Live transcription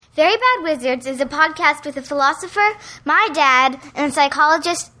Very Bad Wizards is a podcast with a philosopher, my dad, and a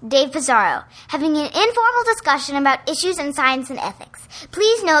psychologist, Dave Pizarro, having an informal discussion about issues in science and ethics.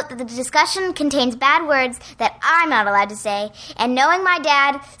 Please note that the discussion contains bad words that I'm not allowed to say, and knowing my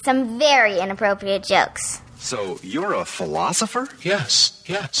dad, some very inappropriate jokes. So, you're a philosopher? Yes.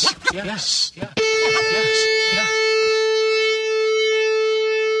 The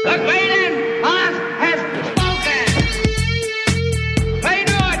great boss has spoken. Pay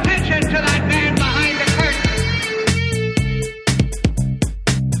no attention to that man behind the curtain.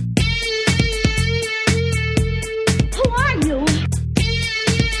 Who are you?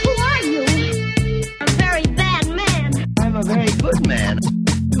 A very bad man. I'm a very good man.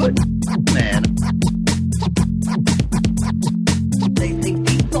 Good man. They think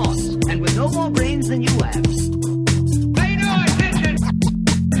deep thoughts, and with no more brains than you have. Pay no attention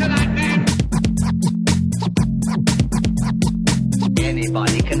to that man.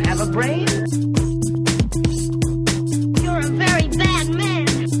 Anybody can have a brain. You're a very bad man.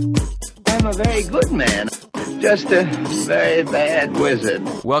 I'm a very good man. Just a very bad wizard.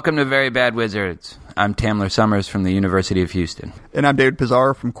 Welcome to Very Bad Wizards. I'm Tamler Summers from the University of Houston. And I'm David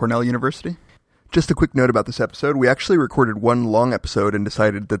Pizarro from Cornell University. Just a quick note about this episode. We actually recorded one long episode and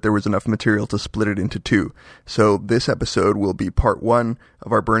decided that there was enough material to split it into two. So this episode will be part one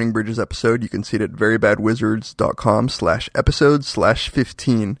of our Burning Bridges episode. You can see it at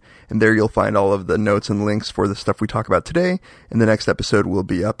verybadwizards.com/episode/15. And there you'll find all of the notes and links for the stuff we talk about today. And the next episode will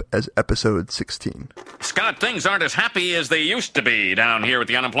be up as episode 16. Scott, things aren't as happy as they used to be down here at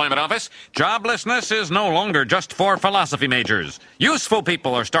the unemployment office. Joblessness is no longer just for philosophy majors. Useful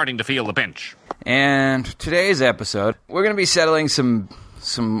people are starting to feel the pinch. And today's episode, we're going to be settling some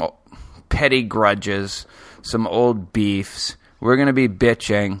petty grudges, some old beefs. We're going to be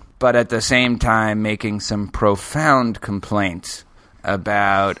bitching, but at the same time making some profound complaints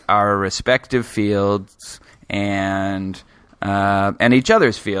about our respective fields and each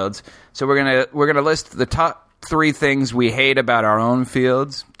other's fields. So we're gonna list the top 3 things we hate about our own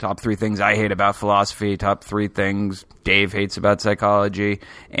fields, top 3 things I hate about philosophy, top 3 things Dave hates about psychology,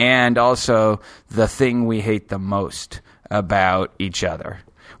 and also the thing we hate the most about each other.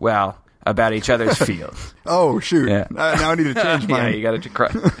 Well, about each other's field. Oh, shoot. Yeah. Now I need to change mine. Yeah, you got to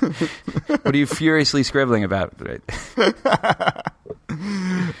cry. What are you furiously scribbling about?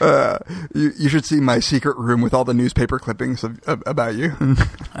 You should see my secret room with all the newspaper clippings about you.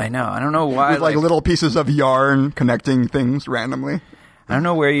 I know. I don't know why. With like little pieces of yarn connecting things randomly. I don't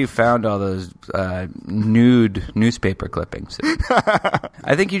know where you found all those nude newspaper clippings.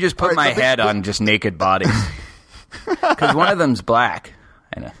 I think you just put my head on just naked bodies. Because one of them's black.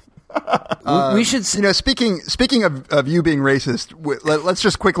 I know. We should, speaking of you being racist, let's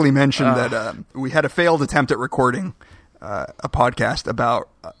just quickly mention that we had a failed attempt at recording a podcast about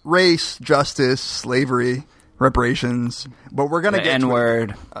race, justice, slavery, reparations, but we're gonna get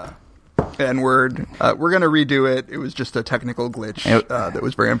N-word. N-word. We're gonna redo it. It was just a technical glitch that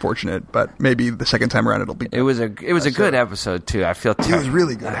was very unfortunate, but maybe the second time around it'll be. It was a good episode too. I feel it was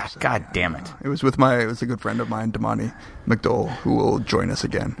really good. God damn it! It was a good friend of mine, Damani McDowell, who will join us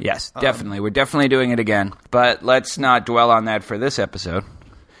again. Yes, definitely. We're definitely doing it again. But let's not dwell on that for this episode.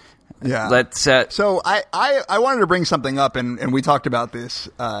 Yeah. Let's. So I wanted to bring something up, and we talked about this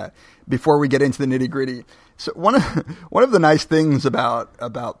before we get into the nitty gritty. So one of the nice things about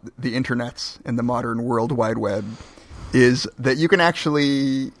the internets and the modern World Wide Web is that you can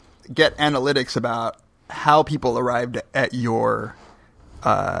actually get analytics about how people arrived at your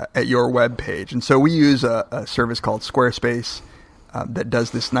web page. And so we use a service called Squarespace that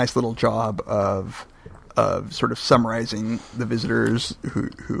does this nice little job of sort of summarizing the visitors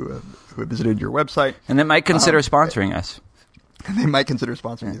who have visited your website. And they might consider sponsoring us. They might consider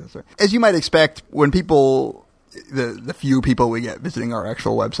sponsoring you. Sorry. As you might expect, when people, the few people we get visiting our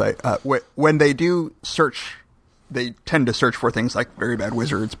actual website, when they do search, they tend to search for things like Very Bad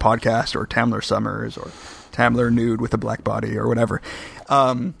Wizards podcast or Tamler Summers or Tamler Nude with a Black Body or whatever.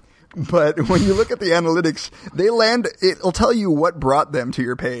 But when you look at the analytics, it'll tell you what brought them to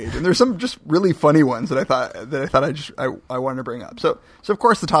your page. And there's some just really funny ones that I thought I wanted to bring up. So of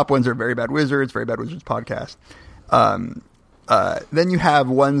course the top ones are Very Bad Wizards, Very Bad Wizards podcast. Then you have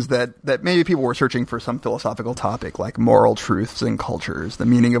ones that maybe people were searching for some philosophical topic like moral truths and cultures, the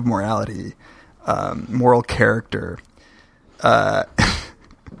meaning of morality, moral character.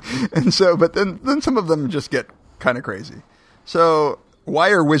 And so, but then some of them just get kind of crazy. So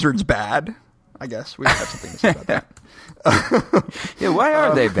why are wizards bad? I guess we have something to say about that. Yeah, why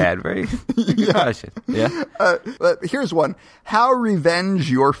are they bad? Very good question. Yeah. But here's one. How revenge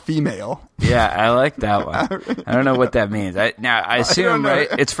your female? Yeah, I like that one. I don't know what that means. I assume, know. right?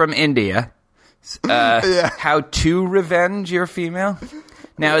 It's from India. How to revenge your female?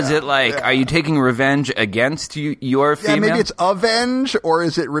 Now, is it like, are you taking revenge against your female? Yeah, maybe it's avenge, or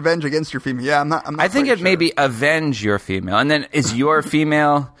is it revenge against your female? Yeah, I'm not I think quite it may be avenge your female. And then is your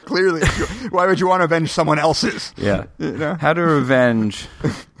female... Clearly. Why would you want to avenge someone else's? Yeah. You know? How to revenge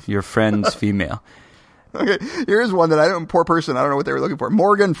your friend's female. Okay, here's one that poor person, I don't know what they were looking for.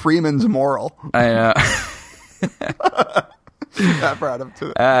 Morgan Freeman's moral. I know. Not proud of it.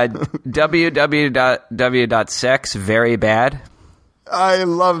 www.sex.very-bad. I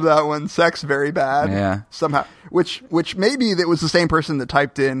love that one. Sex very bad. Yeah. Somehow, which maybe that was the same person that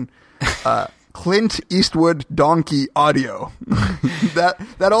typed in Clint Eastwood donkey audio.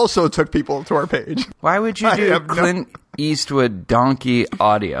 that also took people to our page. Why would you do Clint Eastwood donkey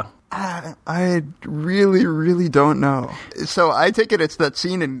audio? I really, really don't know. So I take it it's that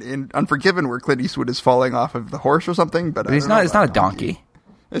scene in Unforgiven where Clint Eastwood is falling off of the horse or something. But It's not a donkey.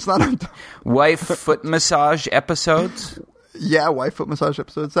 It's not a Wife foot massage episodes. Yeah, wife foot massage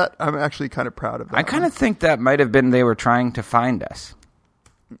episodes. That I'm actually kind of proud of that. I kind of think that might have been they were trying to find us.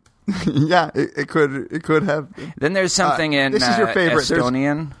 Yeah, it could have. Then there's something in this is your favorite.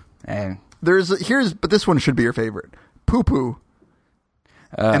 Estonian. But this one should be your favorite. Poo poo.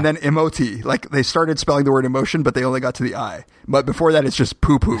 And then emoti. Like they started spelling the word emotion, but they only got to the I. But before that, it's just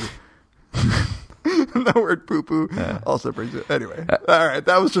poo poo. The word poo poo also brings it. Anyway, all right.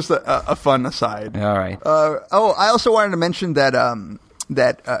 That was just a fun aside. All right. I also wanted to mention that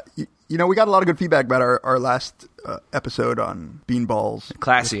we got a lot of good feedback about our last episode on beanballs.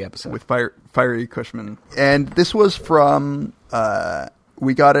 Classy episode with Fiery Cushman, and this was from.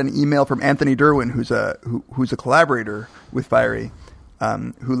 We got an email from Anthony Derwin, who's a collaborator with Fiery,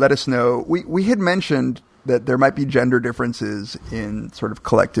 who let us know we had mentioned that there might be gender differences in sort of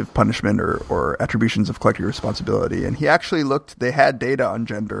collective punishment or attributions of collective responsibility. And he actually they had data on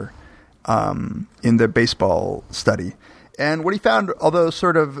gender in the baseball study. And what he found, although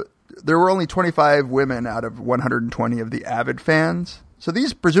there were only 25 women out of 120 of the avid fans. So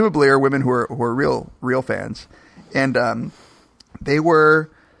these presumably are women who are real fans. And they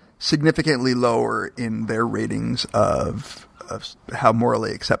were significantly lower in their ratings of how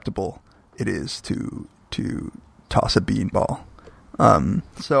morally acceptable it is to toss a beanball.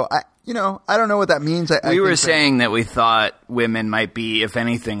 So I don't know what that means. We were saying that we thought women might be, if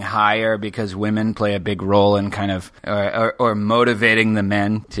anything, higher because women play a big role in kind of or motivating the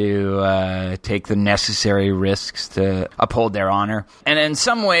men to take the necessary risks to uphold their honor. And in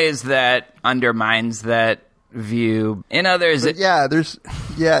some ways, that undermines that view. In others,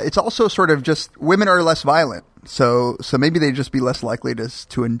 it's also sort of just women are less violent. So maybe they'd just be less likely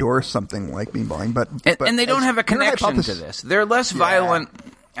to endorse something like beanballing, but they don't have a connection to this. They're less violent,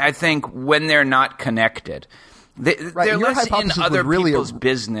 I think, when they're not connected. They're less in other people's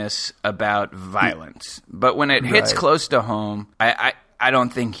business about violence. But when it hits close to home, I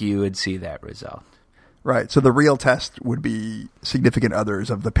don't think you would see that result. Right. So the real test would be significant others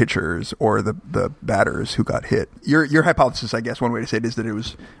of the pitchers or the batters who got hit. Your hypothesis, I guess, one way to say it is that it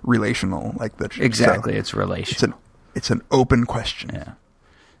was relational, like that. Exactly, it's relational. It's an open question. Yeah.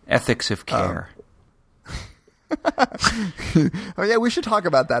 Ethics of care. Oh yeah, we should talk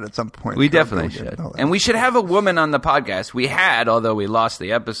about that at some point. We definitely should, and we should have a woman on the podcast. We had, although we lost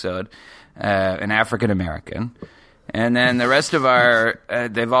the episode, an African American, and then the rest of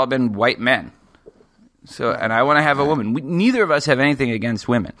they've all been white men. So, and I want to have a woman. Neither of us have anything against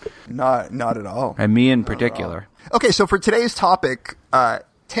women. Not at all. And me in particular. Okay, so for today's topic,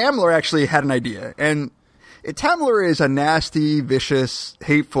 Tamler actually had an idea. And Tamler is a nasty, vicious,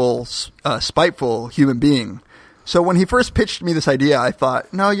 hateful, spiteful human being. So when he first pitched me this idea, I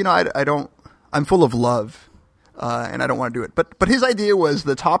thought, no, I don't. I'm full of love, and I don't want to do it. But his idea was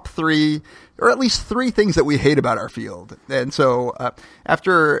the top 3, or at least 3 things that we hate about our field. And so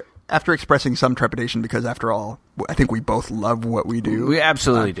after expressing some trepidation, because after all, I think we both love what we do. We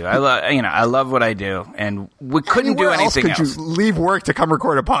absolutely do. I love what I do, and we couldn't do anything else. Could you leave work to come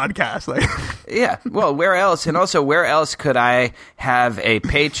record a podcast? Yeah. Well, where else? And also, where else could I have a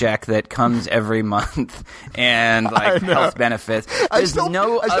paycheck that comes every month and health benefits? There's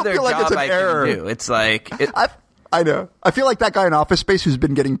no other job I can do. It's like I know. I feel like that guy in Office Space who's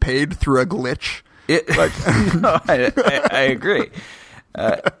been getting paid through a glitch. No, I agree.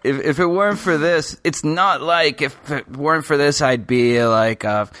 If it weren't for this, it's not like if it weren't for this, I'd be like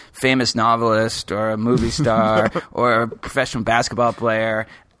a famous novelist or a movie star or a professional basketball player.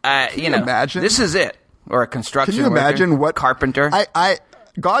 imagine? This is it. Or a construction Can you imagine worker, what carpenter?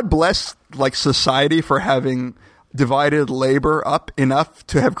 God bless like society for having divided labor up enough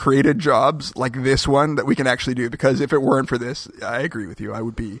to have created jobs like this one that we can actually do. Because if it weren't for this, I agree with you. I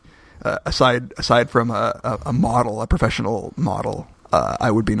would be aside from a professional model.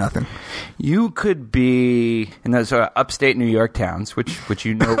 I would be nothing. You could be in those upstate New York towns, which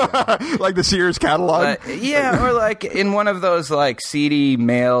you know well. Like the Sears catalog? Yeah, or like in one of those like seedy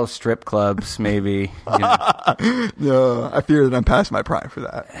male strip clubs, maybe. You know. No, I fear that I'm past my prime for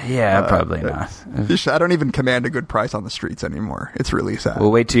that. Yeah, probably not. I don't even command a good price on the streets anymore. It's really sad.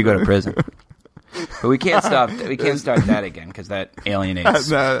 We'll wait till you go to prison. But we can't stop. We can't start that again because that alienates.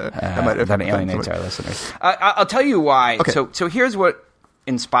 That alienates our listeners. I'll tell you why. Okay. So here's what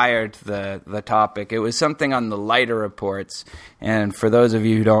inspired the topic. It was something on the Leiter Reports, and for those of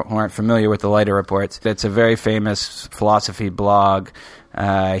you who aren't familiar with the Leiter Reports, it's a very famous philosophy blog.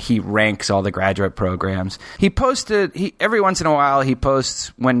 He ranks all the graduate programs. Every once in a while he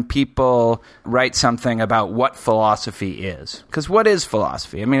posts when people write something about what philosophy is. Because what is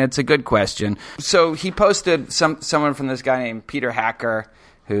philosophy? I mean, it's a good question. So he posted someone from this guy named Peter Hacker,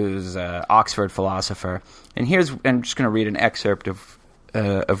 who's an Oxford philosopher. And I'm just going to read an excerpt of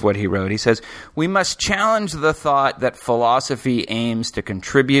what he wrote. He says, "We must challenge the thought that philosophy aims to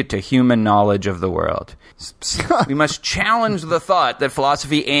contribute to human knowledge of the world." We must challenge the thought that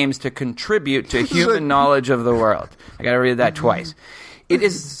philosophy aims to contribute to human knowledge of the world. I got to read that twice.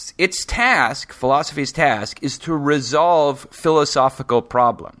 Philosophy's task is to resolve philosophical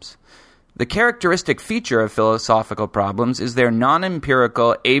problems. The characteristic feature of philosophical problems is their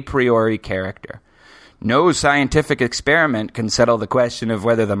non-empirical a priori character. No scientific experiment can settle the question of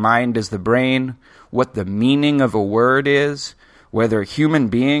whether the mind is the brain, what the meaning of a word is, whether human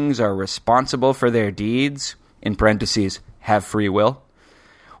beings are responsible for their deeds, in parentheses, have free will,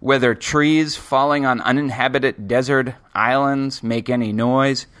 whether trees falling on uninhabited desert islands make any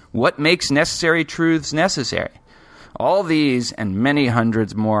noise, what makes necessary truths necessary. All these and many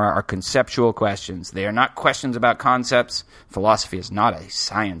hundreds more are conceptual questions. They are not questions about concepts. Philosophy is not a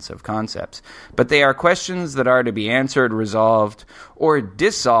science of concepts. But they are questions that are to be answered, resolved, or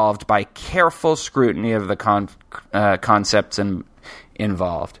dissolved by careful scrutiny of the concepts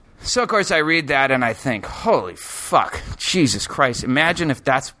involved. So, of course, I read that and I think, holy fuck, Jesus Christ. Imagine if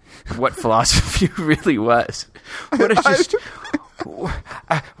that's what philosophy really was.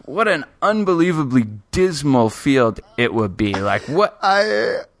 What an unbelievably dismal field it would be. Like what?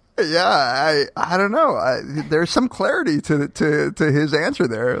 I don't know. There's some clarity to his answer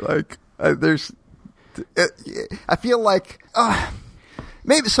there. Like I feel like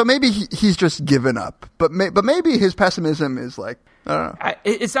maybe he's just given up. But maybe his pessimism is like, I don't know.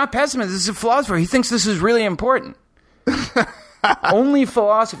 It's not pessimism. This is a philosopher. He thinks this is really important. Only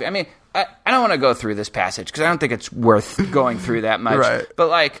philosophy. I mean, I don't want to go through this passage because I don't think it's worth going through that much. Right. But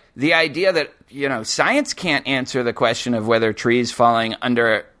like the idea that, science can't answer the question of whether trees falling on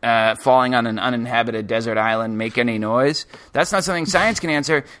an uninhabited desert island make any noise. That's not something science can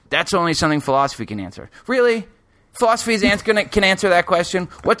answer. That's only something philosophy can answer. Really? Philosophy can answer that question?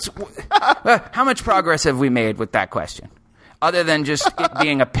 How much progress have we made with that question? Other than just it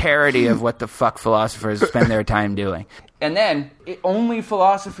being a parody of what the fuck philosophers spend their time doing. And then, only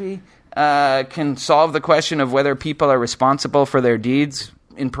philosophy can solve the question of whether people are responsible for their deeds,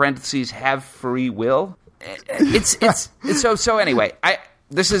 in parentheses, have free will. So anyway,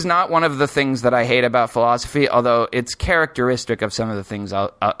 this is not one of the things that I hate about philosophy, although it's characteristic of some of the things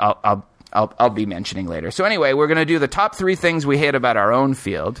I'll be mentioning later. So anyway, we're going to do the top 3 things we hate about our own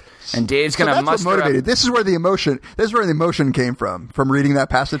field, and Dave's going to muster motivated. up. This is where the emotion came from reading that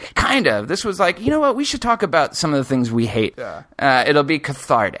passage. Kind of. This was like, you know what? We should talk about some of the things we hate. Yeah. It'll be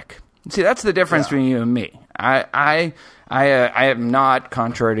cathartic. See, that's the difference between you and me. I am not,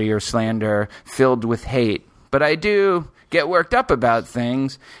 contrary to your slander, filled with hate, but I do get worked up about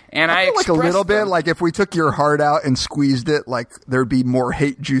things, and I feel like a little bit like if we took your heart out and squeezed it, like there'd be more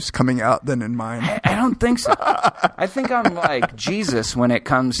hate juice coming out than in mine. I don't think so. I think I'm like Jesus when it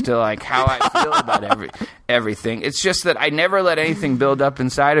comes to like how I feel about everything. It's just that I never let anything build up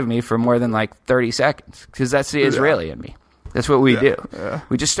inside of me for more than like 30 seconds because that's the Israeli in me. That's what we do. Yeah.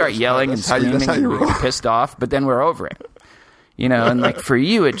 We just start yelling and screaming and we get pissed off, but then we're over it. And like for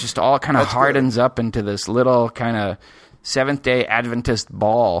you, it just all kind of hardens up into this little kind of Seventh-day Adventist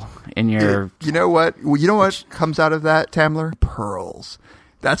ball in your... You know what comes out of that, Tamler? Pearls.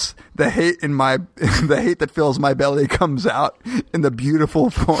 That's the hate the hate that fills my belly comes out in the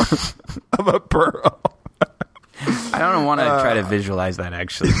beautiful form of a pearl. I don't want to try to visualize that,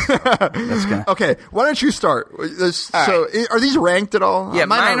 actually. That's gonna... Okay, why don't you start? Are these ranked at all? Yeah,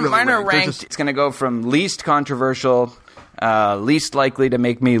 mine are ranked. It's going to go from least controversial, least likely to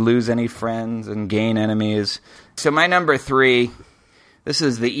make me lose any friends and gain enemies. So my number 3, this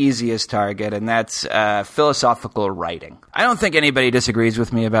is the easiest target, and that's philosophical writing. I don't think anybody disagrees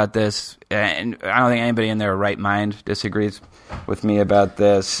with me about this, and I don't think anybody in their right mind disagrees with me about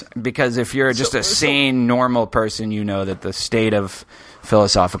this, because if you're just a sane, normal person, you know that the state of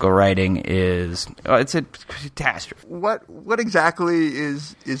philosophical writing is it's a catastrophe. What exactly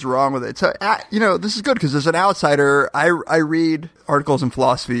is wrong with it? So this is good because as an outsider, I read articles in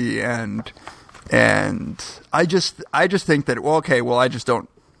philosophy and I just think that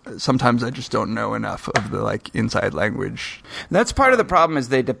sometimes I just don't know enough of the inside language. That's part of the problem, is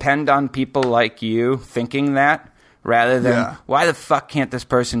they depend on people like you thinking that, rather than why the fuck can't this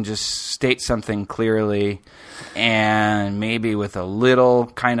person just state something clearly and maybe with a little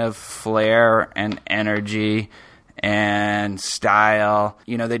kind of flair and energy and style.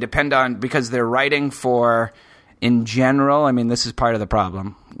 They depend on, because they're writing for, in general, I mean, this is part of the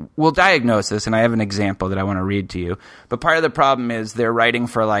problem. We'll diagnose this, and I have an example that I want to read to you. But part of the problem is they're writing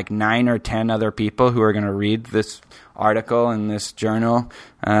for 9 or 10 other people who are going to read this article in this journal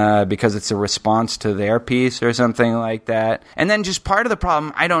because it's a response to their piece or something like that. And then just part of the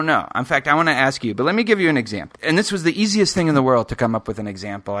problem, I don't know. In fact, I want to ask you, but let me give you an example. And this was the easiest thing in the world to come up with an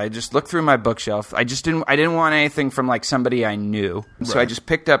example. I just looked through my bookshelf. I didn't want anything from somebody I knew. Right. So I just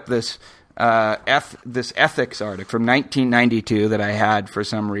picked up this ethics article from 1992 that I had for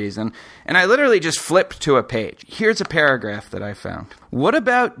some reason, and I literally just flipped to a page. Here's a paragraph that I found. What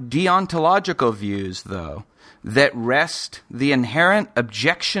about deontological views, though, that rest the inherent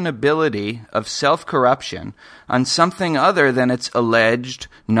objectionability of self-corruption on something other than its alleged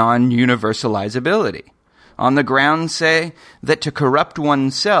non-universalizability? On the grounds, say, that to corrupt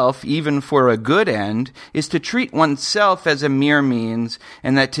oneself, even for a good end, is to treat oneself as a mere means,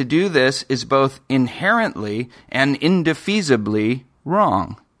 and that to do this is both inherently and indefeasibly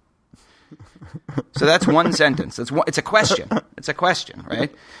wrong. So that's one sentence. It's a question. It's a question,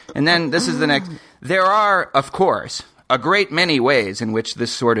 right? And then this is the next. There are, of course, a great many ways in which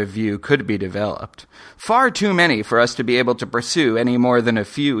this sort of view could be developed. Far too many for us to be able to pursue any more than a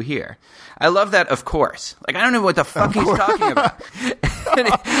few here. I love that, of course. I don't know what the fuck he's talking about.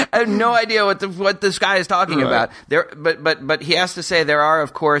 I have no idea what this guy is talking about. But he has to say there are,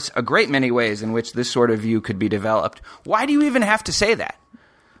 of course, a great many ways in which this sort of view could be developed. Why do you even have to say that?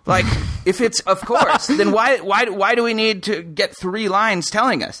 If it's of course, then why do we need to get 3 lines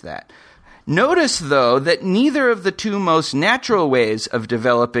telling us that? Notice, though, that neither of the 2 most natural ways of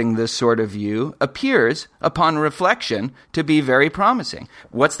developing this sort of view appears, upon reflection, to be very promising.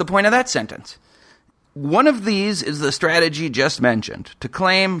 What's the point of that sentence? One of these is the strategy just mentioned, to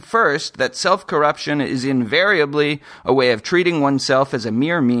claim, first, that self-corruption is invariably a way of treating oneself as a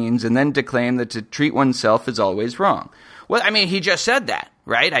mere means, and then to claim that to treat oneself is always wrong. Well, I mean, he just said that,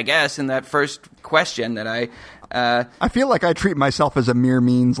 right? I guess, in that first question that I feel like I treat myself as a mere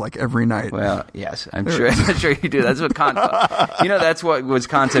means every night. Well, yes, I'm sure you do. That's what that's what was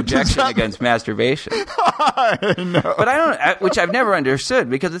Kant's objection against masturbation. I know. But I don't, which I've never understood,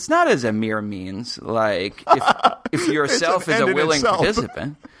 because it's not as a mere means. If yourself is a willing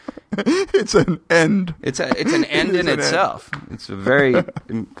participant. It's an end. It's an end in itself. It's a very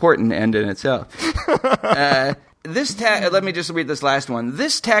important end in itself. Let me just read this last one.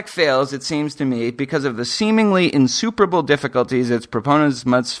 This tack fails, it seems to me, because of the seemingly insuperable difficulties its proponents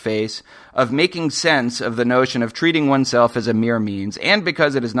must face of making sense of the notion of treating oneself as a mere means, and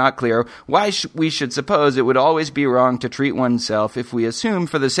because it is not clear why we should suppose it would always be wrong to treat oneself if we assume,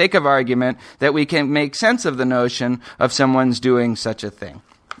 for the sake of argument, that we can make sense of the notion of someone's doing such a thing.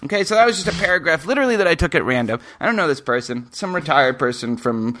 Okay, so that was just a paragraph, literally, that I took at random. I don't know this person. Some retired person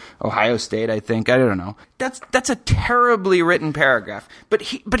from Ohio State, I think. I don't know. That's a terribly written paragraph. But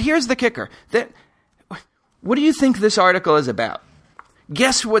here's the kicker. What do you think this article is about?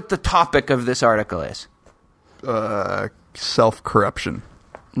 Guess what the topic of this article is. Self-corruption.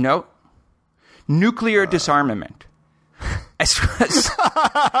 No. Nuclear disarmament. I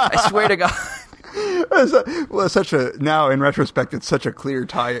swear to God. Now in retrospect, it's such a clear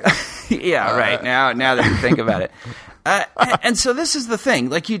tie. Yeah, right. Now that you think about it, and so this is the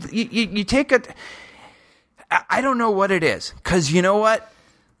thing. You take a. I don't know what it is, because you know what?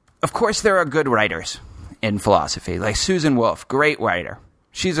 Of course, there are good writers in philosophy, like Susan Wolf, great writer.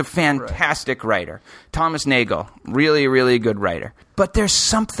 She's a fantastic writer. Thomas Nagel, really, really good writer. But there's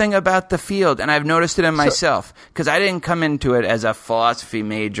something about the field, and I've noticed it in myself, because I didn't come into it as a philosophy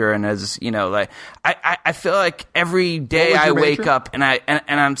major, and as, like, I feel like every day I wake up and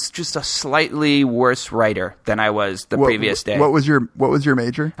I'm just a slightly worse writer than I was the previous day. What was your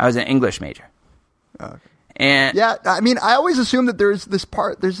major? I was an English major. Okay. And yeah, I mean, I always assume that there's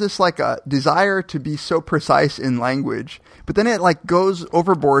this like a desire to be so precise in language, but then it like goes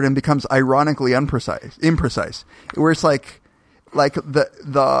overboard and becomes ironically imprecise, where it's like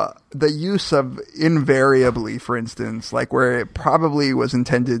the use of invariably, for instance, like where it probably was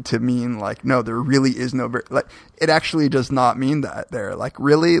intended to mean like, no, there really is no, like it actually does not mean that there. Like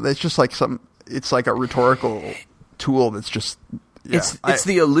really, that's just like it's like a rhetorical tool that's just. Yeah, it's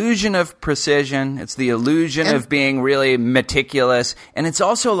the illusion of precision. It's the illusion of being really meticulous. And it's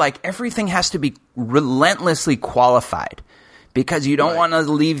also like everything has to be relentlessly qualified because you don't want to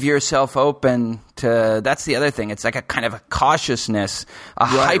leave yourself open to – that's the other thing. It's like a kind of a cautiousness,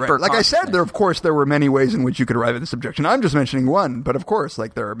 hyper-cautiousness. Like I said, of course, there were many ways in which you could arrive at this objection. I'm just mentioning one, but of course,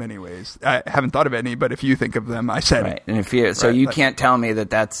 like there are many ways. I haven't thought of any, but if you think of them, I said right. And if you, so you can't tell me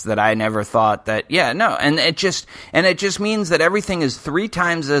that I never thought that. Yeah, no, and it just means that everything is 3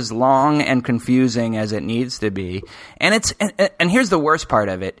 times as long and confusing as it needs to be. And and here's the worst part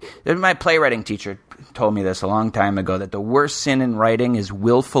of it. My playwriting teacher told me this a long time ago, that the worst sin in writing is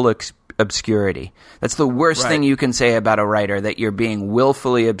willful obscurity. That's the worst thing you can say about a writer, that you're being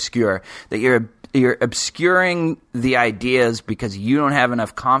willfully obscure, that you're obscuring the ideas because you don't have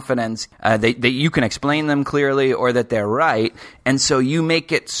enough confidence that you can explain them clearly or that they're right, and so you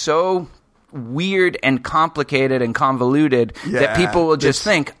make it so weird and complicated and convoluted that people will just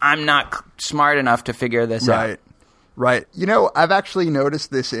think, I'm not smart enough to figure this out. Right. I've actually noticed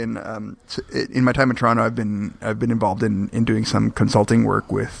this in my time in Toronto. I've been involved in doing some consulting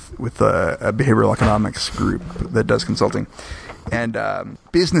work with a behavioral economics group that does consulting, and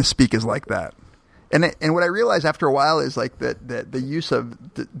business speak is like that. And what I realized after a while is like that the use of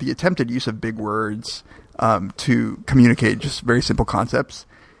the attempted use of big words to communicate just very simple concepts.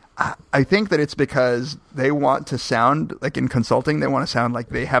 I think that it's because they want to sound like in consulting, they want to sound like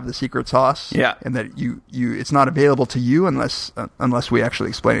they have the secret sauce. Yeah. And that you it's not available to you unless we actually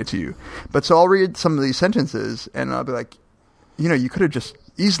explain it to you. But so I'll read some of these sentences and I'll be like, you could have just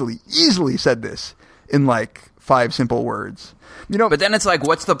easily said this in like 5 simple words. But then it's like,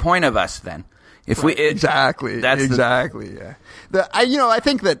 what's the point of us then? If we exactly. Yeah. I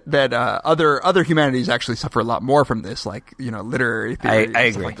think that other humanities actually suffer a lot more from this, like literary theory. I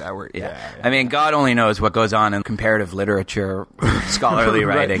and stuff agree. Like that. Where, yeah. I mean, God only knows what goes on in comparative literature, scholarly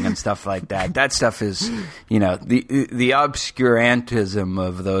writing, and stuff like that. That stuff is, the obscurantism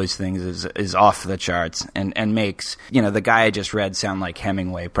of those things is off the charts and makes the guy I just read sound like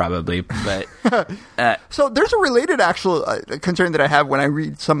Hemingway probably. But so there's a related actual concern that I have when I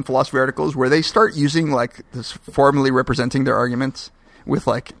read some philosophy articles where they start using like this formally representing their arguments with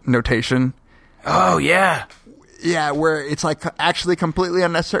like notation. Oh yeah, where it's like actually completely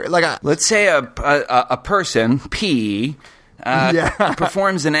unnecessary. Like let's say a person P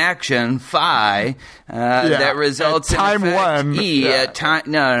performs an action phi that results at time in effect, 1 E at time.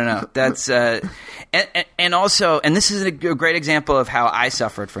 No. That's and also, and this is a great example of how I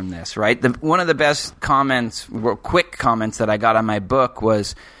suffered from this. Right, one of the best quick comments that I got on my book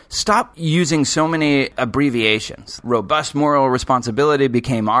was, stop using so many abbreviations. Robust moral responsibility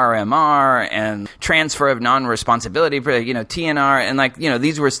became RMR, and transfer of non-responsibility, TNR, and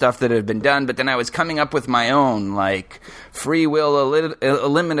these were stuff that had been done, but then I was coming up with my own, like free will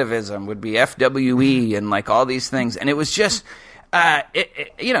eliminativism would be FWE, and like all these things, and it was just...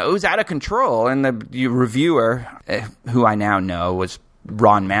 it was out of control, and the reviewer, who I now know was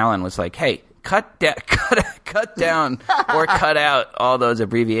Ron Mallon, was like, hey, cut down or cut out all those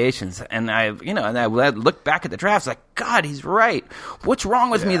abbreviations. And I looked back at the drafts like, God, he's right. What's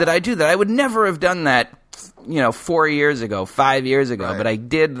wrong with me that I do that? I would never have done that, 4 years ago, 5 years ago, but I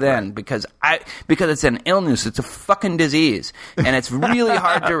did then because it's an illness. It's a fucking disease, and it's really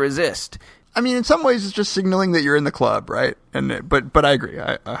hard to resist. I mean, in some ways, it's just signaling that you're in the club, right? And but I agree.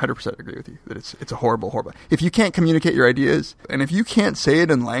 I 100% agree with you that it's a horrible. If you can't communicate your ideas, and if you can't say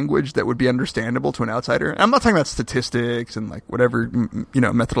it in language that would be understandable to an outsider, and I'm not talking about statistics and like whatever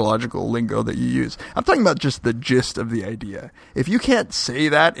methodological lingo that you use. I'm talking about just the gist of the idea. If you can't say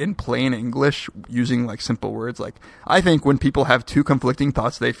that in plain English using like simple words, like I think when people have 2 conflicting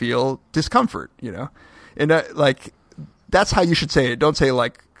thoughts, they feel discomfort. And like that's how you should say it. Don't say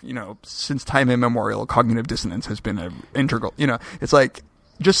like, since time immemorial, cognitive dissonance has been an integral, it's like,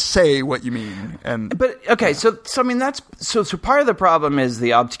 just say what you mean. But okay, so I mean that's so part of the problem is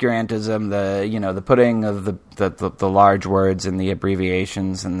the obscurantism, the putting of the large words and the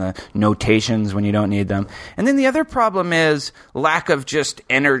abbreviations and the notations when you don't need them. And then the other problem is lack of just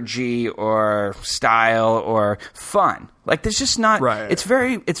energy or style or fun. Like there's just not. Right. It's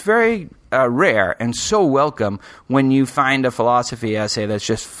very rare and so welcome when you find a philosophy essay that's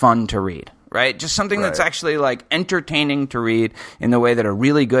just fun to read. Right? Just something that's actually like entertaining to read in the way that a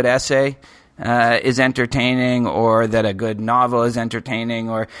really good essay is entertaining, or that a good novel is entertaining,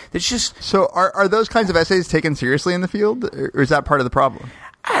 or it's just. So are those kinds of essays taken seriously in the field, or is that part of the problem?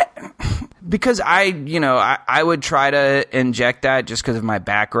 Because I would try to inject that just because of my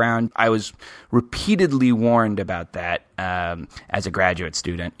background. I was repeatedly warned about that as a graduate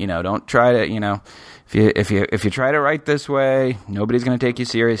student. Don't try to, if you try to write this way, nobody's going to take you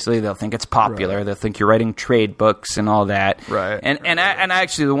seriously. They'll think it's popular. Right. They'll think you're writing trade books and all that. Right. And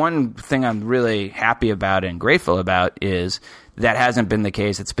actually, the one thing I'm really happy about and grateful about is that hasn't been the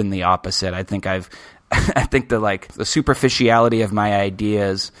case. It's been the opposite. I think the superficiality of my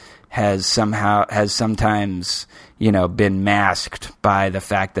ideas has sometimes been masked by the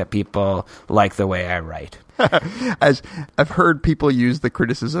fact that people like the way I write. As I've heard people use the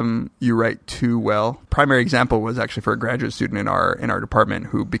criticism, you write too well. Primary example was actually for a graduate student in our department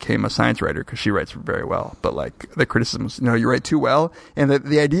who became a science writer because she writes very well. But like the criticism was, you write too well. And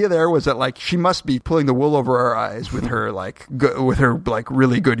the idea there was that like she must be pulling the wool over our eyes with her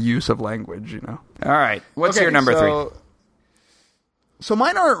really good use of language. All right, what's your number 3? So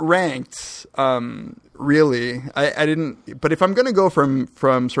mine aren't ranked, really. I didn't. But if I'm going to go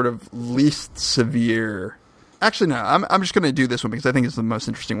from sort of least severe. Actually, no. I'm just going to do this one because I think it's the most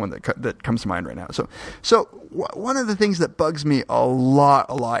interesting one that comes to mind right now. So one of the things that bugs me a lot,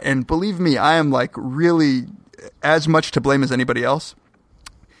 and believe me, I am like really as much to blame as anybody else,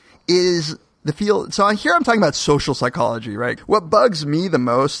 is the field. So here I'm talking about social psychology, right? What bugs me the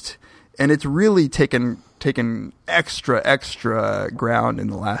most, and it's really taken extra ground in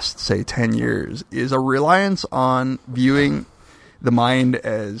the last, say, 10 years, is a reliance on viewing the mind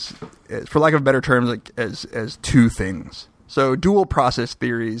as for lack of better terms, like as two things. So dual process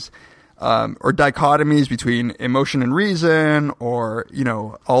theories, or dichotomies between emotion and reason, or,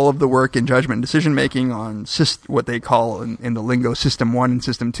 all of the work in judgment and decision making on what they call in the lingo System 1 and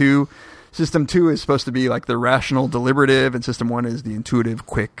System 2. System 2 is supposed to be like the rational deliberative, and System 1 is the intuitive,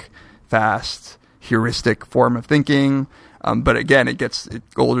 quick, fast, heuristic form of thinking. But again, it gets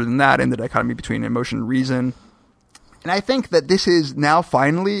older than that in the dichotomy between emotion and reason. And I think that this is now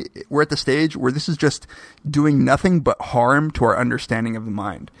finally, we're at the stage where this is just doing nothing but harm to our understanding of the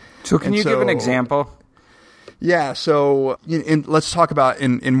mind. So can you give an example? Yeah, so let's talk about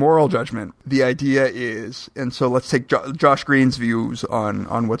in moral judgment. The idea is, and so let's take Josh Green's views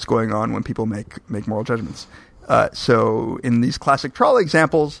on what's going on when people make moral judgments. So in these classic trolley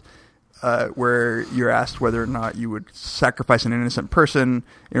examples, where you're asked whether or not you would sacrifice an innocent person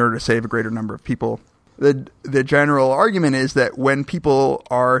in order to save a greater number of people, the general argument is that when people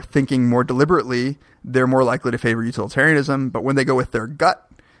are thinking more deliberately, they're more likely to favor utilitarianism, but when they go with their gut,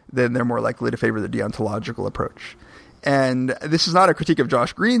 then they're more likely to favor the deontological approach. And this is not a critique of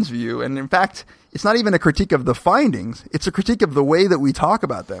Josh Green's view, and in fact, it's not even a critique of the findings. It's a critique of the way that we talk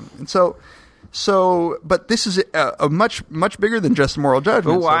about them. And but this is a much bigger than just moral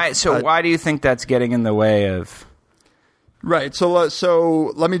judgment. But why do you think that's getting in the way of? Right.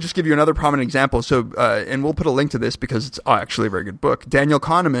 So let me just give you another prominent example. So and we'll put a link to this because it's actually a very good book. Daniel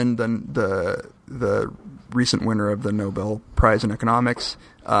Kahneman, the recent winner of the Nobel Prize in Economics,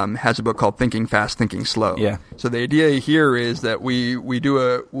 has a book called Thinking Fast, Thinking Slow. Yeah. So the idea here is that we'll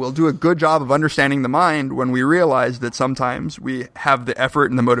do a good job of understanding the mind when we realize that sometimes we have the effort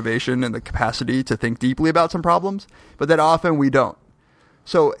and the motivation and the capacity to think deeply about some problems, but that often we don't.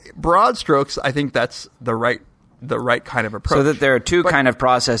 So broad strokes, I think that's the right kind of approach. So that there are two kind of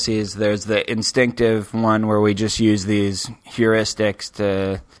processes. There's the instinctive one where we just use these heuristics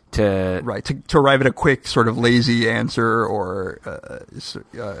to arrive at a quick sort of lazy answer, or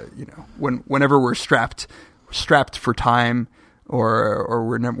whenever we're strapped for time, or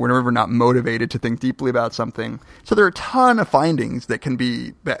whenever we're not motivated to think deeply about something. So there are a ton of findings that can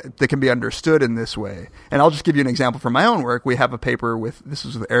be understood in this way. And I'll just give you an example from my own work. We have a paper with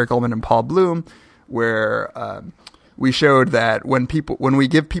Eric Ullman and Paul Bloom, where we showed that when we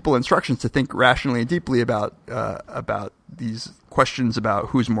give people instructions to think rationally and deeply about these questions about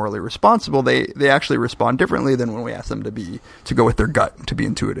who's morally responsible, they actually respond differently than when we ask them to go with their gut, to be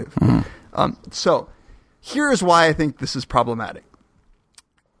intuitive. Mm-hmm. So here's why I think this is problematic.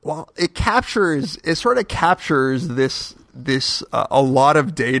 Well, it sort of captures this this a lot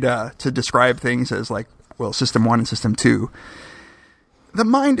of data to describe things as like, well, system 1 and system 2. The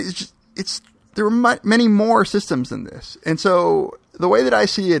mind is just, there are many more systems than this. And so the way that I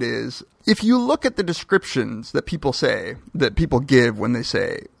see it is, if you look at the descriptions that people give when they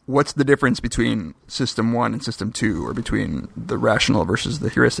say, what's the difference between system 1 and system 2, or between the rational versus the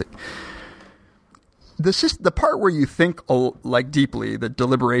heuristic? The part where you think like deeply, the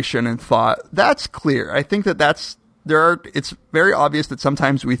deliberation and thought, that's clear. I think it's very obvious that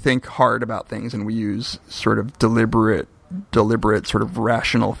sometimes we think hard about things and we use sort of deliberate sort of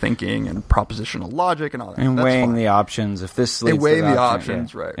rational thinking and propositional logic and all that. And that's weighing fine. the options. If this leads And weighing to the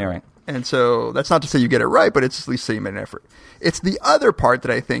options, right. Yeah, right. And so that's not to say you get it right, but it's at least say you made an effort. It's the other part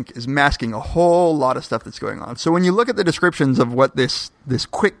that I think is masking a whole lot of stuff that's going on. So when you look at the descriptions of what this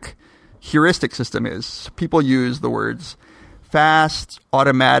quick heuristic system is, people use the words fast,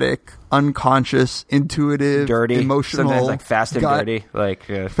 automatic, unconscious, intuitive, Dirty. emotional. Sometimes like fast and gut. dirty.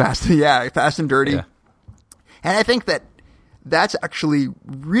 Fast and dirty. Yeah. And I think that's actually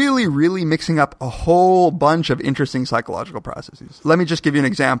really, really mixing up a whole bunch of interesting psychological processes. Let me just give you an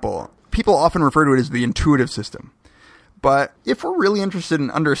example. People often refer to it as the intuitive system. But if we're really interested in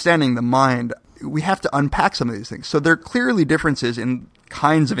understanding the mind, we have to unpack some of these things. So there are clearly differences in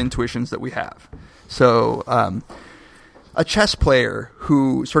kinds of intuitions that we have. So a chess player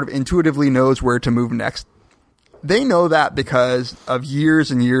who sort of intuitively knows where to move next, they know that because of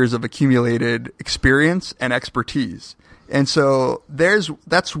years and years of accumulated experience and expertise. And so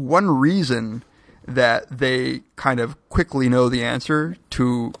that's one reason that they kind of quickly know the answer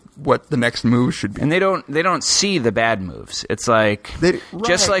to what the next move should be. And they don't see the bad moves. It's like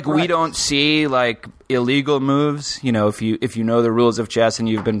we don't see like illegal moves. You know, if you know the rules of chess and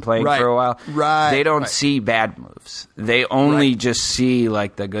you've been playing for a while, they don't see bad moves. They only just see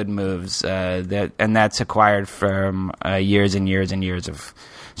like the good moves. And that's acquired from years and years and years of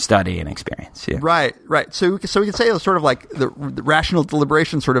study and experience. Yeah. Right. So we can say it was sort of like the rational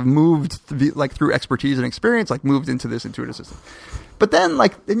deliberation sort of moved through expertise and experience, like moved into this intuitive system. But then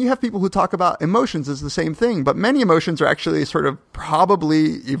you have people who talk about emotions as the same thing, but many emotions are actually sort of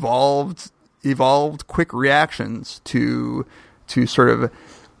probably evolved quick reactions to sort of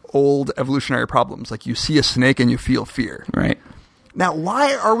old evolutionary problems. Like you see a snake and you feel fear. Right. Now,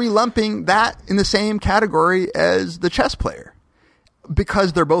 why are we lumping that in the same category as the chess player?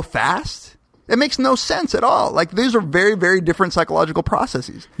 Because they're both fast? It makes no sense at all. Like, these are very, very different psychological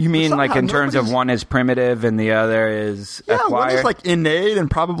processes. You mean like in terms of one is primitive and the other is acquired? One is like innate and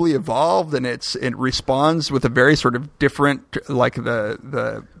probably evolved, and it responds with a very sort of different, like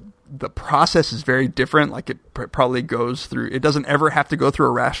the process is very different. Like it probably goes through, it doesn't ever have to go through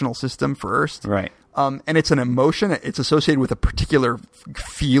a rational system first. Right. And it's an emotion. It's associated with a particular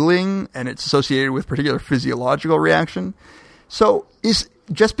feeling, and it's associated with particular physiological reaction. So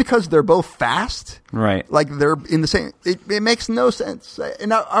just because they're both fast, right? Like they're in the same, it makes no sense.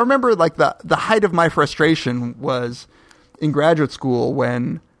 And I remember like the height of my frustration was in graduate school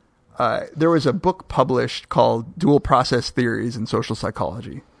when there was a book published called Dual Process Theories in Social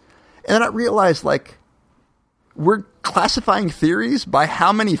Psychology. And then I realized like we're classifying theories by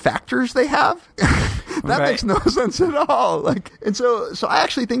how many factors they have. That makes no sense at all. Like, and so I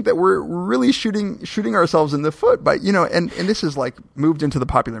actually think that we're really shooting ourselves in the foot by, and this is like moved into the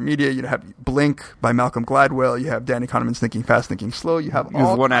popular media. You have Blink by Malcolm Gladwell. You have Danny Kahneman's Thinking Fast, Thinking Slow. You have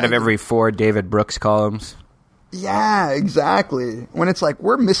one out of every 4 David Brooks columns. Yeah, exactly. When it's like,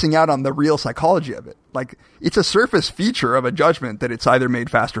 we're missing out on the real psychology of it. Like, it's a surface feeture of a judgment that it's either made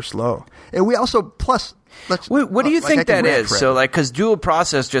fast or slow. And we also, plus... What do you think that is? So, like, because dual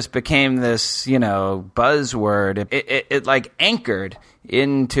process just became this, buzzword. It like anchored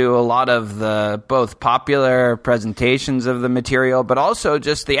into a lot of the both popular presentations of the material, but also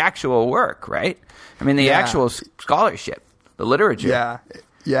just the actual work, right? I mean, the actual scholarship, the literature.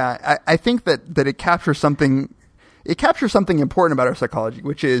 Yeah. I think that it captures something. It captures something important about our psychology,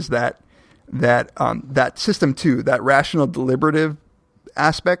 which is that system 2, that rational deliberative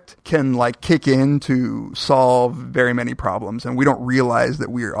aspect, can like kick in to solve very many problems, and we don't realize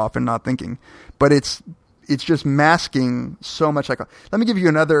that we are often not thinking. But it's just masking so much. Like, let me give you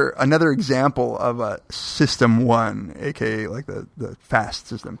another example of a system 1, aka like the fast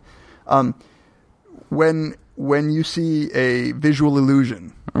system. When you see a visual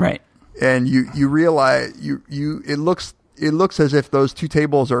illusion, right, and you realize it looks as if those two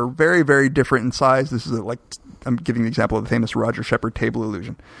tables are very, very different in size. This is I'm giving the example of the famous Roger Shepard table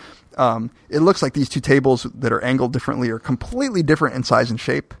illusion. It looks like these two tables that are angled differently are completely different in size and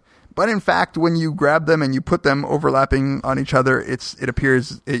shape. But in fact, when you grab them and you put them overlapping on each other, it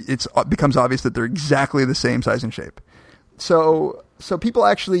becomes obvious that they're exactly the same size and shape. So people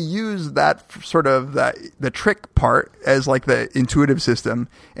actually use that sort of the trick part as like the intuitive system,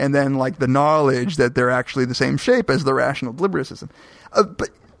 and then like the knowledge that they're actually the same shape as the rational deliberative system. But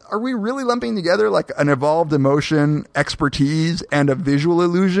are we really lumping together like an evolved emotion, expertise, and a visual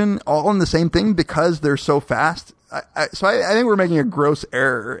illusion all in the same thing because they're so fast? So I think we're making a gross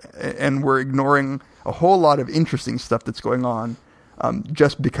error, and we're ignoring a whole lot of interesting stuff that's going on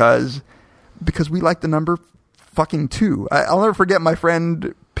just because we like the number fucking 2. I'll never forget my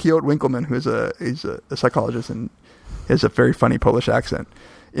friend Piotr Winkelmann, who's he's a psychologist and has a very funny Polish accent.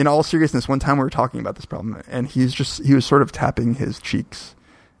 In all seriousness, one time we were talking about this problem, and he was sort of tapping his cheeks,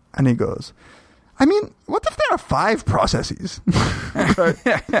 and he goes, I mean, what if there are 5 processes? Right?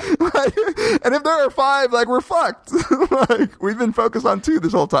 And if there are 5, like, we're fucked. Like, we've been focused on 2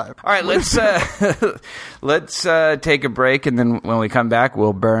 this whole time. All right, let's take a break, and then when we come back,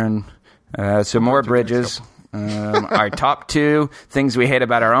 we'll burn some more bridges. Our top 2 things we hate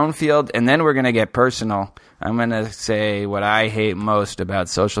about our own field, and then we're going to get personal. I'm going to say what I hate most about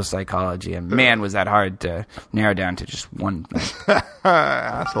social psychology, and man, was that hard to narrow down to just one thing.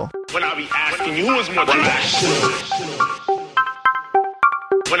 Asshole. When I be asking you who's more rational.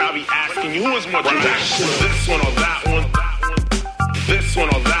 When I be asking you who's more rational. This one or that one. This one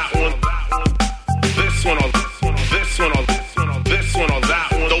or that one. This one or this one or this one or that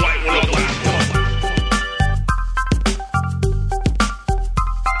one. The white one or the black one.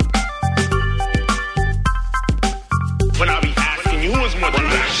 When I be asking you who's more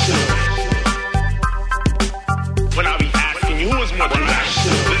rational. When I be asking you who's more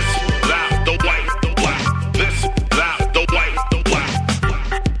rational. This, that, the white, the black. This, that, the white, the black.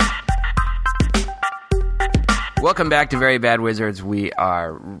 Welcome back to Very Bad Wizards. We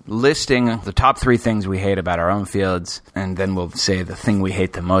are listing the top 3 things we hate about our own fields, and then we'll say the thing we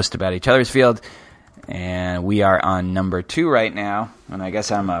hate the most about each other's field. And we are on number 2 right now, and I guess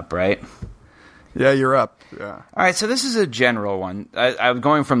I'm up, right? Yeah, you're up. Yeah. All right, so this is a general one. I'm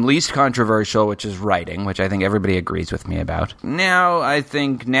going from least controversial, which is writing, which I think everybody agrees with me about. I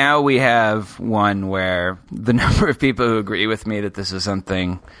think we have one where the number of people who agree with me that this is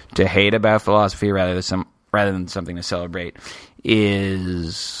something to hate about philosophy rather than something to celebrate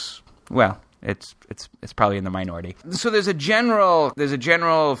is, well, it's probably in the minority. So there's a general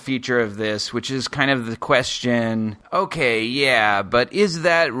feature of this, which is kind of the question, okay, yeah, but is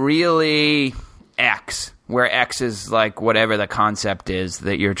that really X, where X is like whatever the concept is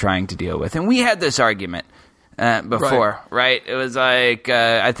that you're trying to deal with? And we had this argument before, right? It was like,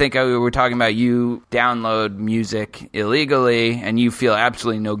 I think we were talking about you download music illegally and you feel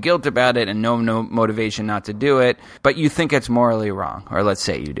absolutely no guilt about it and no motivation not to do it, but you think it's morally wrong. Or let's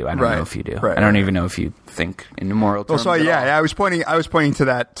say you do. I don't know if you do. I don't even know if you think in the moral terms. Well, so I was pointing to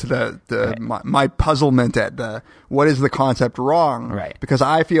that, to my puzzlement at what is the concept wrong? Right. Because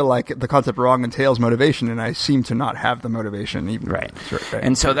I feel like the concept wrong entails motivation, and I seem to not have the motivation even. Right.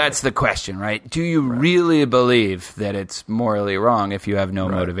 And so that's the question, right? Do you really believe that it's morally wrong if you have no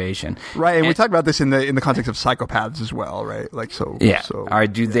motivation? Right. And we talked about this in the context of psychopaths as well, right? Like, so. Yeah. So,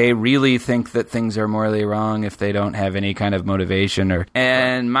 do they really think that things are morally wrong if they don't have any kind of motivation?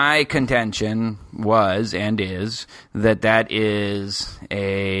 And my contention was and is that is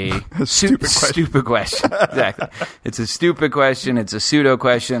a stupid question. Exactly. It's a stupid question. It's a pseudo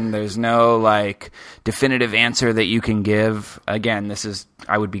question. There's no like definitive answer that you can give. Again,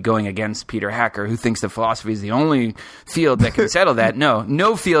 I would be going against Peter Hacker, who thinks that philosophy is the only field that can settle that.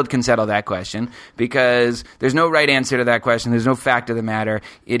 No field can settle that question because there's no right answer to that question. There's no fact of the matter.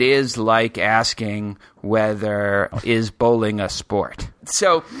 It is like asking whether is bowling a sport.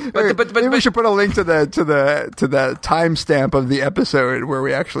 So, but maybe we should put a link to the timestamp of the episode where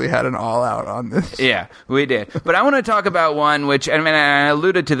we actually had an all out on this. Yeah, we did. But I want to talk about one which, I mean, I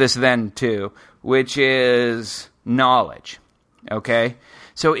alluded to this then too, which is knowledge. Okay?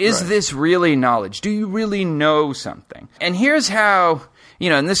 So is this really knowledge? Do you really know something? And here's how,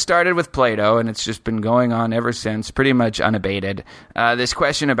 and this started with Plato, and it's just been going on ever since, pretty much unabated, this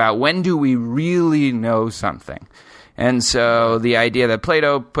question about when do we really know something? And so the idea that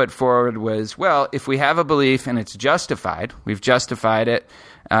Plato put forward was, well, if we have a belief and it's justified, we've justified it,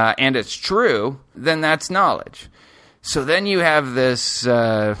 and it's true, then that's knowledge. So then you have this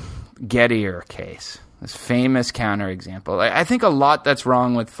Gettier case. This famous counterexample. I think a lot that's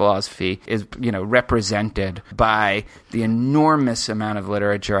wrong with philosophy is, represented by the enormous amount of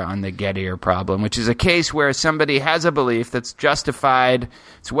literature on the Gettier problem, which is a case where somebody has a belief that's justified,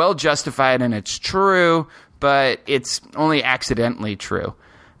 it's well justified, and it's true, but it's only accidentally true.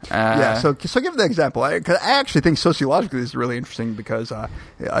 So give the example. I actually think sociologically this is really interesting because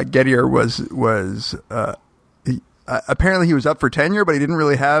Gettier was apparently he was up for tenure, but he didn't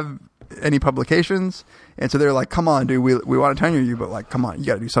really have any publications. And so they're like, come on, dude, we want to tenure you, but like, come on, you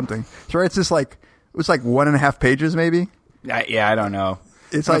got to do something. So it's just like, it was like 1.5 pages maybe. I don't know.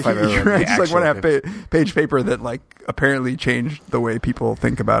 It's like, it's like 1.5 page paper that like apparently changed the way people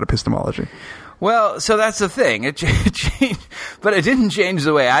think about epistemology. Well, so that's the thing. It changed, but it didn't change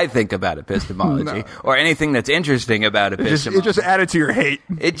the way I think about epistemology or anything that's interesting about epistemology. It just added to your hate.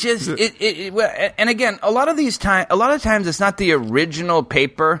 It just and again, a lot of times it's not the original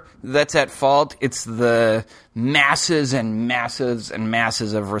paper that's at fault. It's the masses and masses and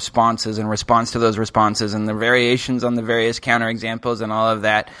masses of responses and response to those responses and the variations on the various counterexamples and all of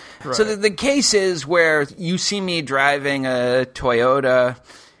that. Right. So the case is where you see me driving a Toyota,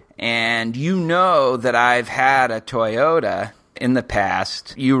 and you know that I've had a Toyota in the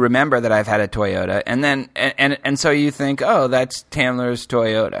past. You remember that I've had a Toyota, and then and so you think, oh, that's Tamler's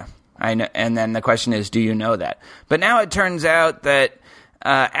Toyota. I know, and then the question is, do you know that? But now it turns out that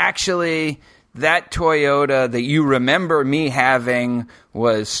actually that Toyota that you remember me having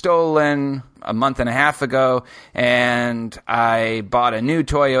was stolen a month and a half ago, and I bought a new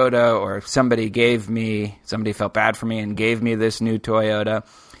Toyota, or somebody felt bad for me and gave me this new Toyota.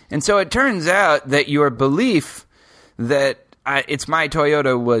 And so it turns out that your belief that it's my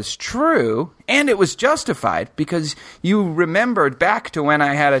Toyota was true, and it was justified because you remembered back to when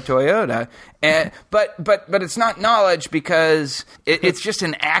I had a Toyota. But it's not knowledge because it's just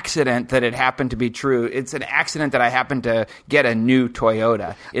an accident that it happened to be true. It's an accident that I happened to get a new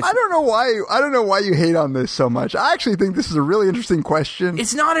Toyota. I don't know why you hate on this so much. I actually think this is a really interesting question.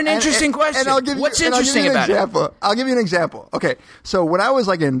 It's not an interesting question. And What's interesting about it? I'll give you an example. Okay, so when I was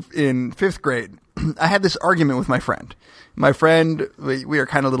like in fifth grade, I had this argument with my friend. My friend, we are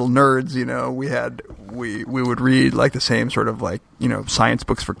kind of little nerds, you know. We would read like the same sort of like, you know, science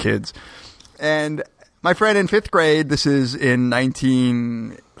books for kids. And my friend in fifth grade, this is in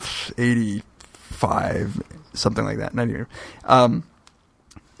 1985, something like that,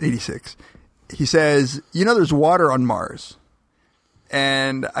 86. He says, you know, there's water on Mars.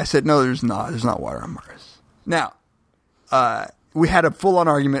 And I said, no, there's not. There's not water on Mars. Now, we had a full-on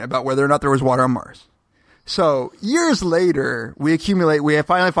argument about whether or not there was water on Mars. So years later, we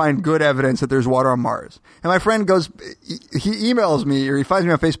finally find good evidence that there's water on Mars. And my friend he emails me, or he finds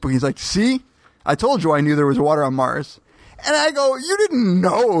me on Facebook. He's like, see, I told you I knew there was water on Mars. And I go, you didn't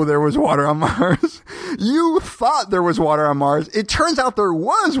know there was water on Mars. You thought there was water on Mars. It turns out there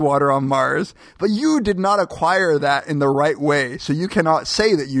was water on Mars, but you did not acquire that in the right way. So you cannot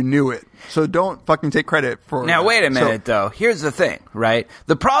say that you knew it. So don't fucking take credit for Now, that. wait a minute, though. Here's the thing, right?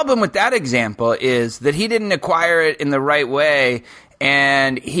 The problem with that example is that he didn't acquire it in the right way,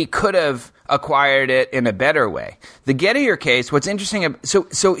 and he could have acquired it in a better way. The Gettier case, what's interesting,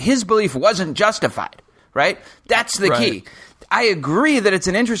 so his belief wasn't justified, right? That's the key. I agree that it's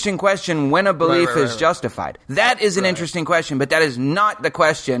an interesting question when a belief is justified. That is an interesting question, but that is not the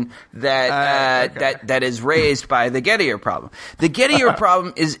question that is raised by the Gettier problem. The Gettier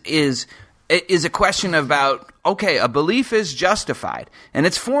problem is a question about, okay, a belief is justified, and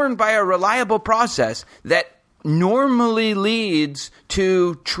it's formed by a reliable process that normally leads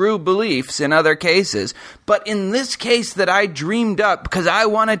to true beliefs in other cases. But in this case that I dreamed up because I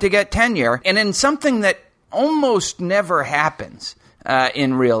wanted to get tenure, and in something that almost never happens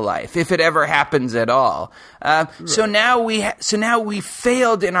in real life, if it ever happens at all. So now we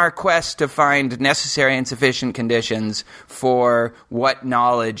failed in our quest to find necessary and sufficient conditions for what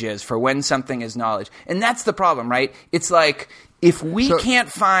knowledge is, for when something is knowledge. And that's the problem, right? It's like if we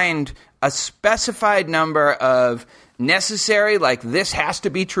can't find a specified number of necessary, like this has to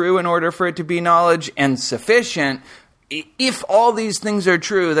be true in order for it to be knowledge, and sufficient, if all these things are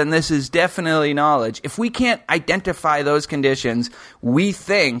true, then this is definitely knowledge. If we can't identify those conditions, we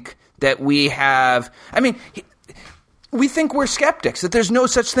think that we have... we think we're skeptics, that there's no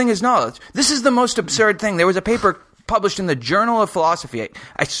such thing as knowledge. This is the most absurd thing. There was a paper published in the Journal of Philosophy.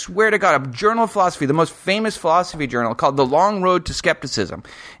 I swear to God, a Journal of Philosophy, the most famous philosophy journal, called The Long Road to Skepticism,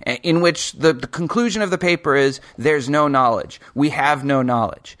 in which the conclusion of the paper is there's no knowledge. We have no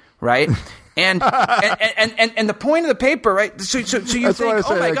knowledge, right? And the point of the paper, right? So you think,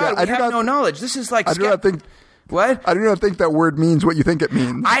 oh my God, we have no knowledge. This is like... What? I do not think that word means what you think it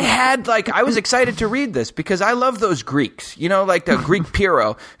means. I was excited to read this because I love those Greeks. You know, like the Greek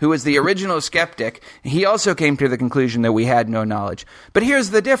Pyrrho, who was the original skeptic. He also came to the conclusion that we had no knowledge. But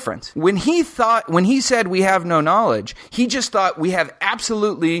here's the difference. When he said we have no knowledge, he just thought we have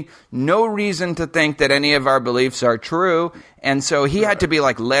absolutely no reason to think that any of our beliefs are true, And so he had to be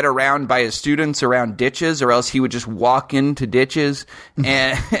like led around by his students around ditches, or else he would just walk into ditches.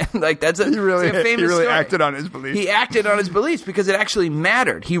 And like that's a, he really, it's a famous he really story. acted on his beliefs. He acted on his beliefs because it actually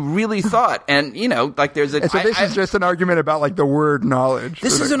mattered. He really thought, and like there's a. And so this is just an argument about like the word knowledge.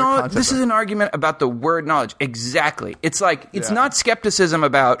 This is an argument about the word knowledge. Exactly. It's like it's not skepticism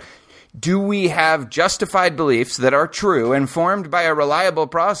about. Do we have justified beliefs that are true and formed by a reliable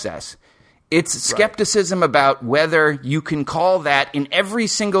process? It's skepticism about whether you can call that in every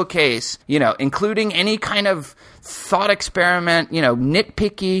single case, including any kind of thought experiment,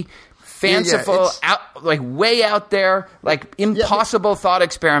 nitpicky, fanciful, way out there, like impossible thought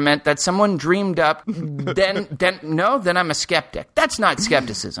experiment that someone dreamed up. then I'm a skeptic. That's not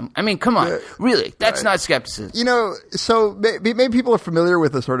skepticism. I mean, come on, really, that's not skepticism. So maybe people are familiar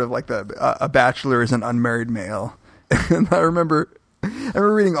with the sort of like a bachelor is an unmarried male, and I remember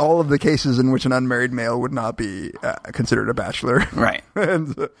reading all of the cases in which an unmarried male would not be considered a bachelor. Right.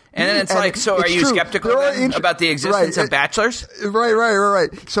 and then it's like, so are you skeptical then about the existence of bachelors? Right.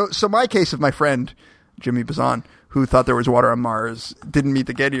 So my case of my friend, Jimmy Bazan, who thought there was water on Mars, didn't meet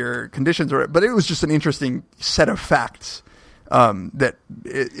the Gettier conditions, but it was just an interesting set of facts. That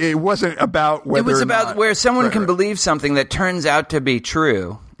it wasn't about whether it was about not, where someone can believe something that turns out to be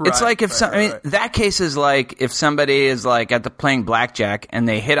true. It's like if that case is like if somebody is like at the playing blackjack and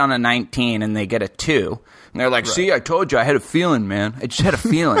they hit on a 19 and they get a 2 and they're like, see, I told you, I had a feeling, man. I just had a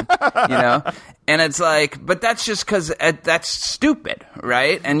feeling, And it's like, but that's just because that's stupid,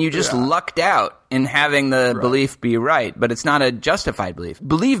 right? And you just lucked out in having the belief be right, but it's not a justified belief.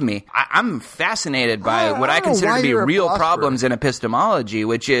 Believe me, I'm fascinated by what I consider to be real problems in epistemology,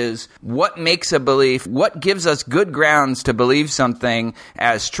 which is what makes a belief, what gives us good grounds to believe something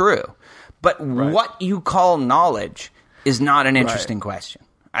as true. But what you call knowledge is not an interesting question.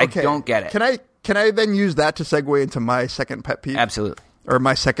 I don't get it. Can I then use that to segue into my second pet peeve? Absolutely. Or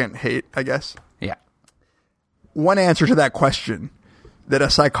my second hate, I guess? Yeah. One answer to that question that a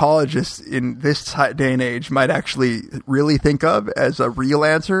psychologist in this day and age might actually really think of as a real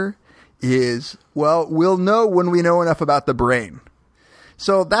answer is, well, we'll know when we know enough about the brain.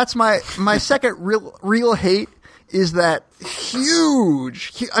 So that's my second real hate is that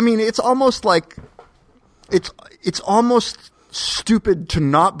huge. I mean, it's almost like it's almost stupid to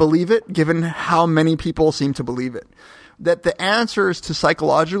not believe it, given how many people seem to believe it. That the answers to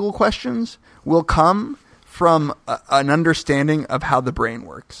psychological questions will come from an understanding of how the brain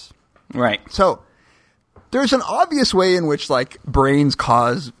works. Right. So there's an obvious way in which like brains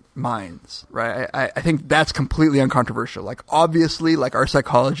cause minds, right? I think that's completely uncontroversial. Like obviously, like our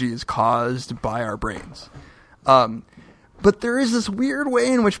psychology is caused by our brains. But there is this weird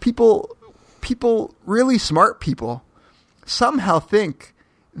way in which people, really smart people, somehow think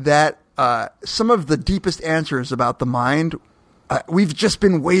that some of the deepest answers about the mind, we've just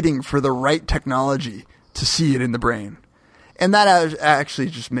been waiting for the right technology to see it in the brain. And that actually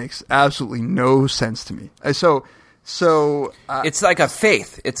just makes absolutely no sense to me. So it's like a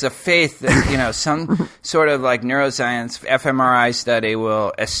faith. It's a faith that, some sort of like neuroscience, fMRI study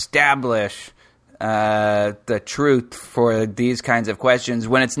will establish the truth for these kinds of questions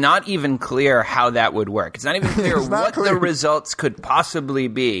when it's not even clear how that would work. It's not even clear the results could possibly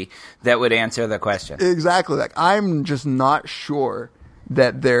be that would answer the question. Exactly. Like I'm just not sure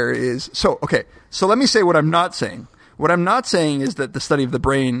that there is. So let me say what I'm not saying. What I'm not saying is that the study of the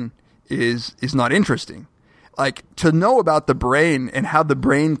brain is not interesting. Like to know about the brain and how the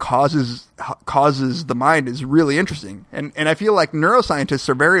brain causes the mind is really interesting. And I feel like neuroscientists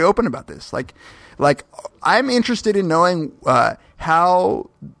are very open about this. Like I'm interested in knowing how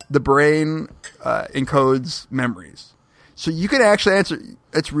the brain encodes memories. So you can actually answer.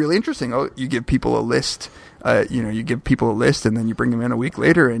 It's really interesting. Oh, you give people a list. You give people a list, and then you bring them in a week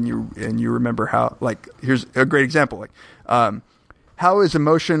later, and you remember how. Like here's a great example. Like how is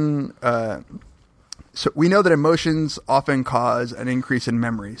emotion? So we know that emotions often cause an increase in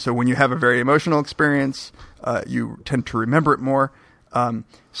memory. So when you have a very emotional experience, you tend to remember it more.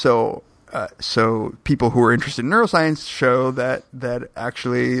 So people who are interested in neuroscience show that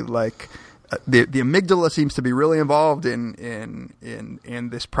actually like the amygdala seems to be really involved in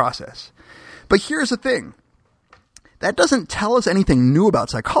this process. But here's the thing. That doesn't tell us anything new about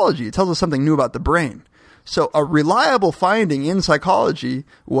psychology. It tells us something new about the brain. So a reliable finding in psychology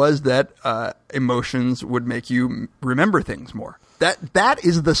was that emotions would make you remember things more. That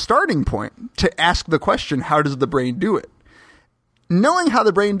is the starting point to ask the question, how does the brain do it? Knowing how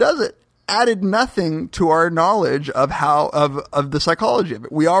the brain does it added nothing to our knowledge of the psychology of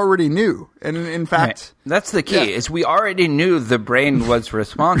it. We already knew. And in fact, right. That's the key is we already knew the brain was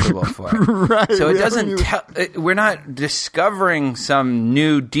responsible for it. Right. So it doesn't we're not discovering some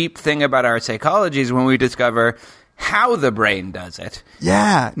new deep thing about our psychologies when we discover how the brain does it.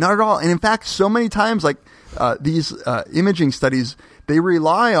 Yeah, not at all. And in fact, so many times, like these imaging studies, they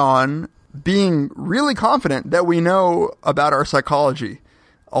rely on being really confident that we know about our psychology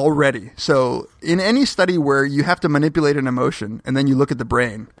already. So in any study where you have to manipulate an emotion and then you look at the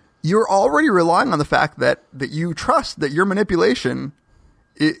brain, you're already relying on the fact that you trust that your manipulation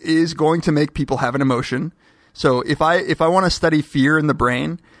is going to make people have an emotion. So if I want to study fear in the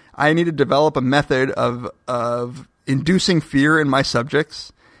brain, I need to develop a method of inducing fear in my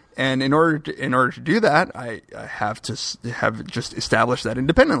subjects. And in order to do that, I have to have just established that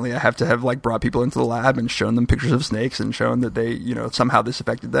independently. I have to have like brought people into the lab and shown them pictures of snakes and shown that they, somehow this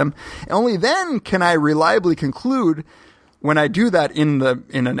affected them. And only then can I reliably conclude when I do that in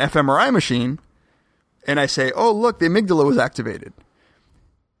an fMRI machine and I say, oh, look, the amygdala was activated.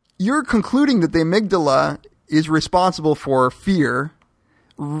 You're concluding that the amygdala is responsible for fear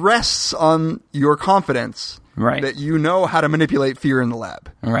rests on your confidence. Right. That you know how to manipulate fear in the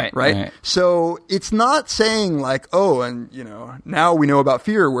lab. Right. So it's not saying like, oh, and now we know about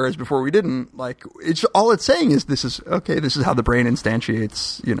fear, whereas before we didn't. Like, all it's saying is this is how the brain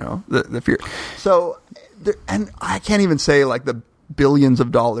instantiates, the fear. So, and I can't even say like the billions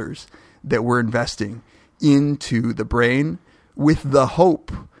of dollars that we're investing into the brain with the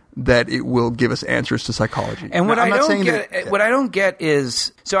hope that it will give us answers to psychology. And what I don't get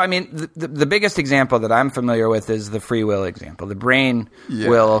is, so I mean, the biggest example that I'm familiar with is the free will example. The brain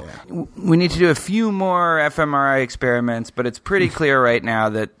will. Yeah. We need to do a few more fMRI experiments, but it's pretty clear right now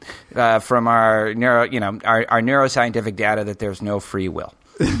that from our neuroscientific data that there's no free will.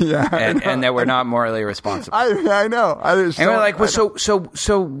 Yeah, and that we're not morally responsible. I know. And we're like, well,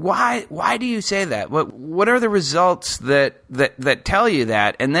 so why do you say that? What are the results that tell you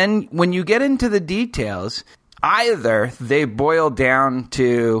that? And then when you get into the details, either they boil down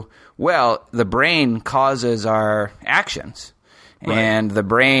to, well, the brain causes our actions. Right. And the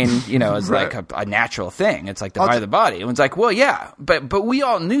brain, is like a natural thing. It's like the mind of the body. And it's like, well, yeah, but we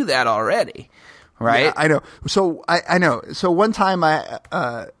all knew that already. Right. Yeah, I know. So I know. So one time I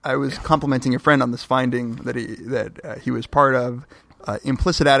was complimenting a friend on this finding that he was part of,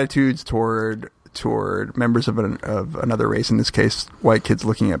 implicit attitudes toward members of another race, in this case white kids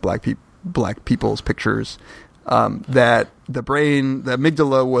looking at black people's pictures, that the brain, the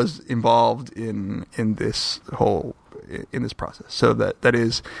amygdala, was involved in this whole in this process. So that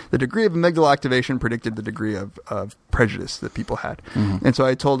is the degree of amygdala activation predicted the degree of prejudice that people had. Mm-hmm. And so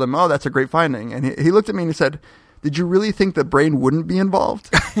I told him, oh, that's a great finding. And he looked at me and he said, did you really think the brain wouldn't be involved?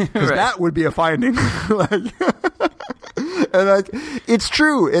 Because that would be a finding. And it's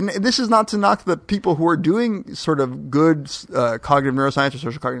true. And this is not to knock the people who are doing sort of good cognitive neuroscience or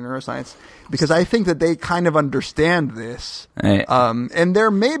social cognitive neuroscience, because I think that they kind of understand this. Right. And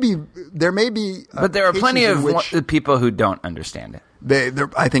there may be but there are plenty of people who don't understand it.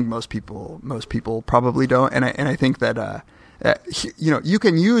 I think most people probably don't. And I think that you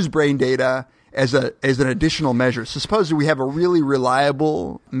can use brain data as an additional measure. So suppose we have a really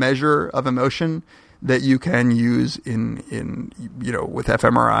reliable measure of emotion that you can use in with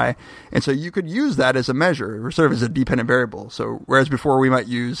fMRI, and so you could use that as a measure, or sort of as a dependent variable. So whereas before we might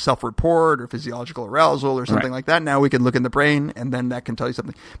use self-report or physiological arousal or something like that, now we can look in the brain and then that can tell you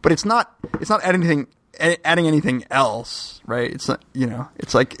something. But it's not adding anything else, right? It's not,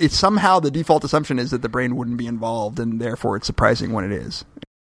 it's like it's somehow the default assumption is that the brain wouldn't be involved, and therefore it's surprising when it is.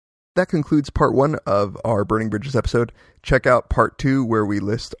 That concludes part 1 of our Burning Bridges episode. Check out part 2, where we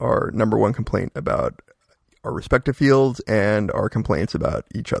list our number 1 complaint about our respective fields and our complaints about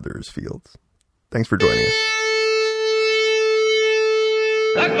each other's fields. Thanks for joining us.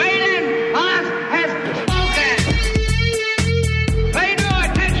 The Galen Oz has spoken. Pay no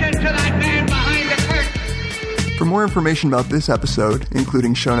attention to that man behind the curtain. For more information about this episode,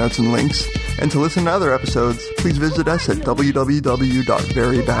 including show notes and links, and to listen to other episodes, please visit us at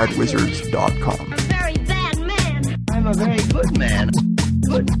www.verybadwizards.com. A very bad man. I'm a very good man.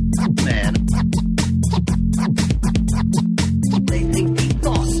 Good man. They think deep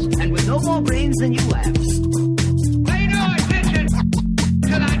thoughts, and with no more brains than you have. Pay no attention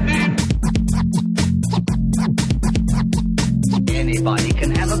to that man. Anybody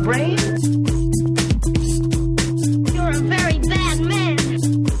can have a brain. You're a very bad man.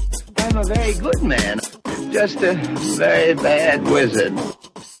 I'm a very good man. Just a very bad wizard.